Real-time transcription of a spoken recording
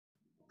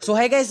So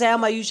hi guys, I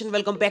am Ayush and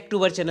welcome back to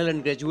our channel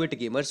अनग्रेजुएट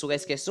gamer. So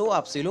guys, कैसे हो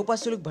आप सभी लोग?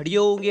 पास लोग बढ़िया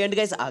होंगे एंड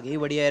गाइस आगे ही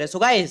बढ़िया है। सो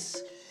गाइस,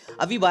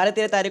 अभी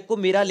 12-13 तारीख को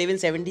मेरा लेवल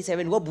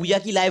 77 हुआ बुया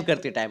की लाइव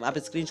करते टाइम। आप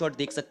स्क्रीनशॉट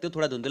देख सकते हो,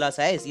 थोड़ा धुंधला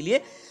सा है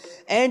इसीलिए।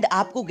 एंड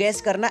आपको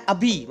गैस करना है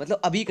अभी,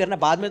 मतलब अभी करना,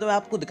 बाद में तो मैं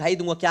आपको दिखाई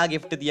दूंगा क्या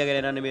गिफ्ट दिया गया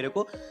इन्होंने मेरे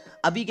को।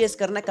 अभी गैस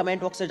करना है,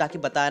 कमेंट बॉक्स में जाके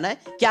बताना है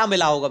क्या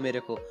मिला होगा मेरे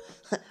को।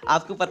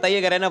 आपको पता ही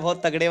है ना,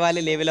 बहुत तगड़े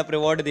वाले लेवल अप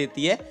रिवॉर्ड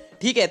देती है।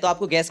 ठीक है, तो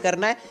आपको गैस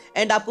करना है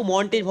एंड आपको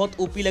मॉन्टेज बहुत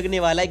ओपी लगने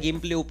वाला है, गेम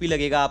प्ले ओपी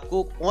लगेगा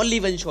आपको, ओनली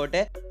वन शॉट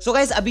है। सो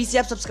गाइस, अभी से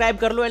आप सब्सक्राइब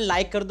कर लो एंड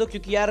लाइक कर दो,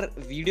 क्योंकि यार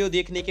वीडियो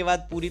देखने के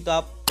बाद पूरी तो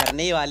आप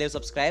करने ही वाले हो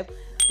सब्सक्राइब।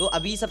 तो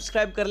अभी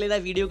सब्सक्राइब कर लेना,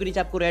 वीडियो के नीचे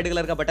आपको रेड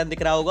कलर का बटन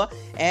दिख रहा होगा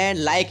एंड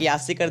लाइक याद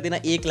से कर देना,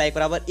 एक लाइक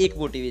बराबर एक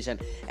मोटिवेशन।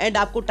 एंड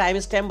आपको टाइम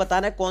स्टैम्प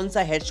बताना है कौन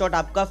सा हेडशॉट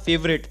आपका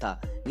फेवरेट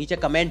था, नीचे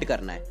कमेंट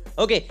करना है।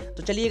 ओके,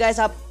 तो चलिए गाइस,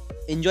 आप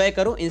एंजॉय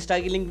करो। इंस्टा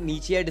की लिंक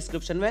नीचे है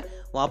डिस्क्रिप्शन में,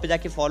 वहां पे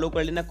जाके फॉलो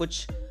कर लेना।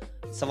 कुछ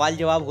सवाल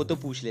जवाब हो तो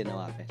पूछ लेना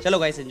वहां पे। चलो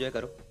गाइस, एंजॉय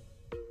करो।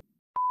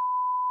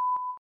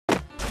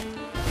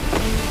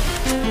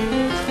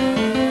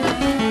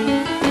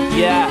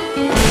 Yeah,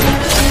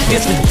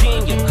 it's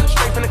Virginia,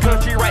 straight from the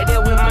country, right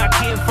there with my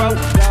kinfolk.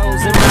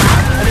 Those in my,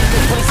 I think the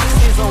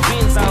 26s on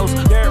Benzos,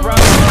 dirt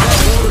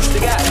roads,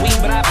 they got weed,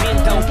 but I been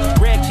dope.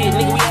 Red kid,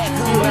 nigga, we act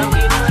cool, but I'm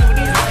getting money with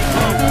these white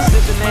clothes.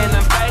 Slipping and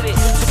I'm faded,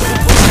 she put the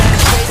pussy down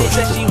and faded.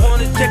 Said she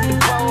wanna check the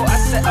pole, I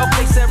said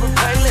okay, Sarah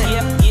Palin.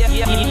 Yeah.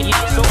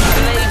 So I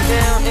lay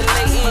down and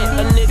lay in,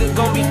 a nigga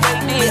gon' be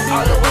faded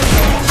all the way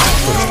down.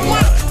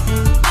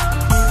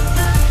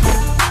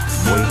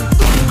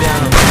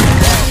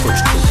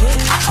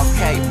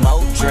 Okay,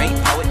 more drink,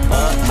 pour it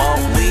up, more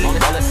weed,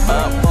 roll it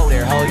up, whoa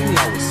there, ho, you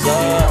know what's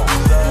up.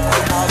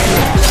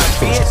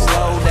 Bitch,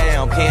 slow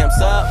down, cams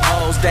up,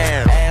 hoes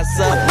down, ass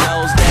up,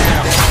 nose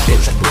down,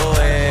 bitch, I do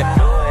it.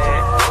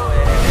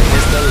 And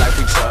it's the life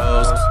we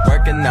chose,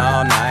 working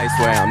all night,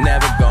 swear I'm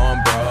never going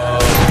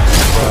broke.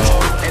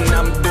 And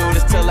I'ma do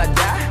this till I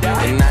die,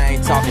 and I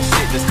ain't talking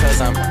shit just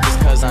cause I'm,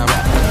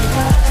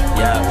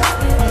 yeah.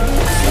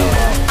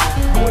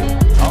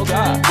 Oh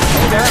God,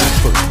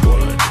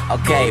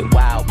 okay,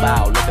 wow,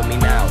 look at me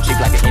now. Cheek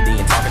like an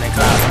Indian, talking in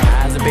clouds. I'm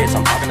high as a bitch,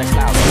 I'm talking in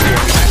clouds. I'm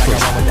scary, like I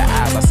run with the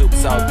eyes. I super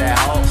soak that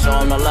hoe. Show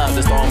 'em no love,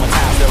 just throw 'em a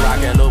towel. Still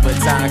rockin'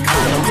 Louboutin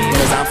condoms,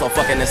 cause I'm so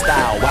fucking in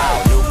style. Wow,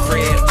 new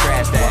crib,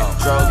 trash that.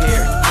 Drove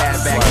here, cash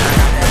back.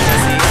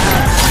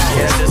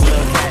 Yeah, that's just a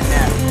little cat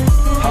nap.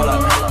 Hold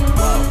up,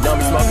 don't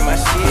be smoking my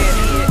shit.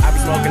 I be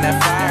smoking that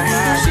fire.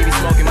 She be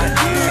smoking my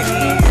dick.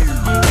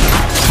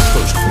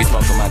 Be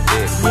smoking my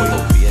dick, boy,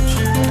 little bitch.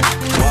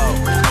 Whoa.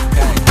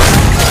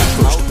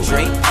 More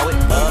drink, pour it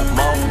up,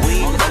 more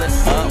weed, roll it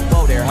up,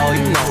 whoa there, ho,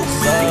 you know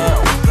what's up.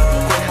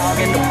 Quit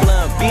hogging the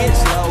blunt, bitch,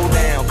 slow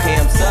down,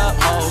 cams up,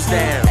 hoes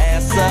down,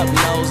 ass up,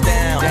 nose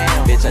down,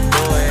 bitch, I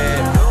do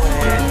it,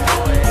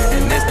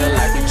 and it's the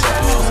life we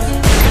chose,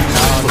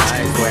 all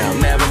nights where I'm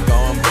never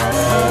going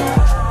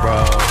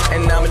broke,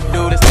 and I'ma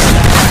do this till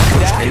I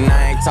die, and I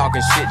ain't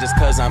talking shit just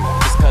cause I'm,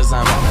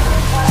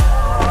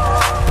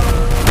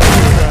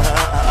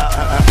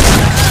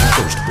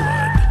 First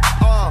blood.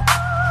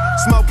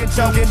 Smoking,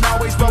 choking,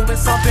 always rolling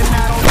something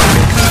I don't know.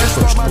 Just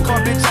start my car,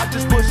 bitch, I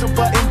just push a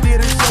button, did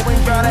a show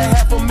and got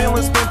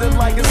 $500,000, spent it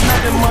like it's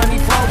nothing, money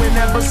flowing.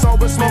 Never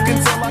sober,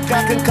 smoking till I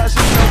got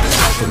concussions, no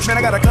discussions. Man,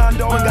 I got a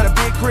condo and got a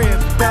big crib,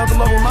 pounds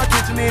all over my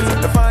kitchen is.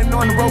 If I ain't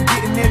on the road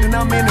getting it, then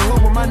I'm in the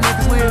hood where my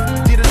niggas live.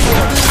 Did a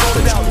tour, sold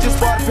it out, just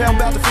bought a pound,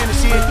 about to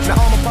finish it. Now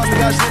all my pasta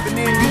got shipping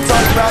in, you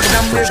talk about it,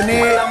 I'm living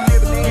it. I'm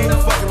living it,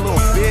 fucking little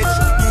bitch.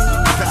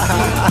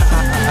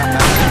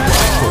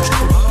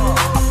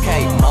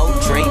 okay, more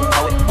drink,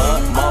 pour it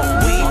up, more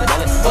weed,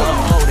 roll it up,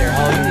 whoa there,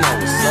 ho, you know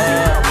what's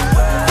up.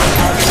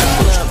 Hugging the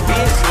blunt,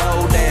 bitch, slow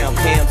down,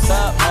 cams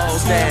up,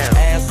 hoes down,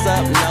 ass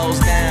up, nose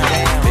down,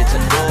 bitch, I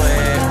do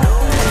it,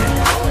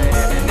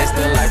 and it's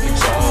the life we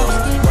chose,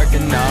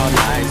 working all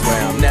night,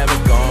 where I'm never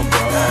going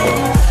broke,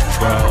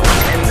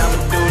 and I'ma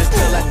do this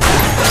till I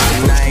die,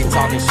 and I ain't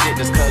talking shit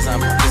just cause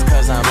I'm,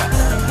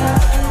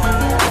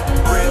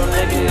 real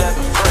nigga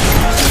never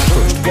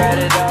free, got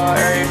it all,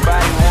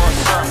 everybody wants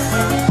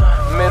something,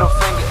 middle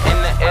finger in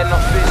the air, no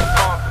fist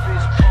pump,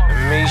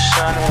 and me,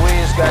 Sean and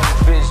Wiz got this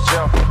bitch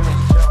jumping,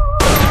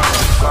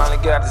 finally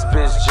got this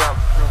bitch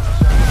jumping,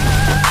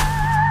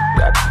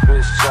 got this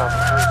bitch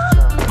jumping,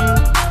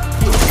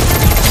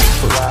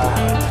 wow.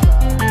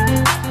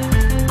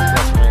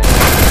 That's me.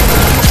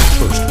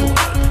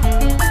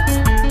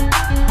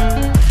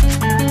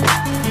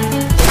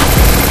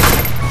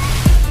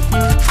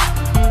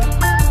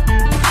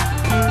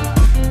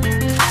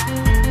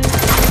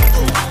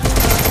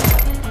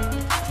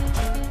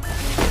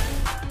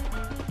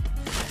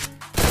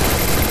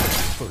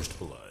 First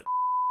blood.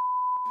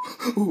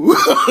 First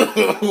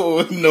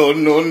blood. No.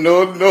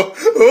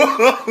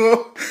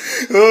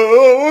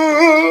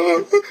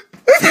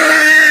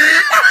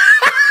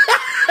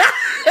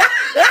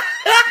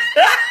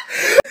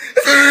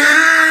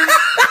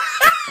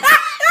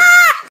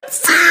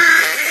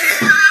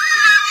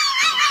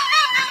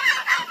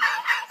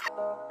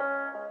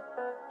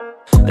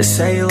 They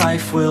say life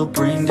life will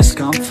bring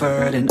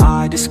discomfort, and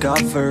I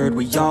discovered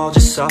we all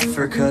just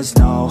suffer 'cause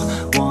no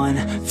one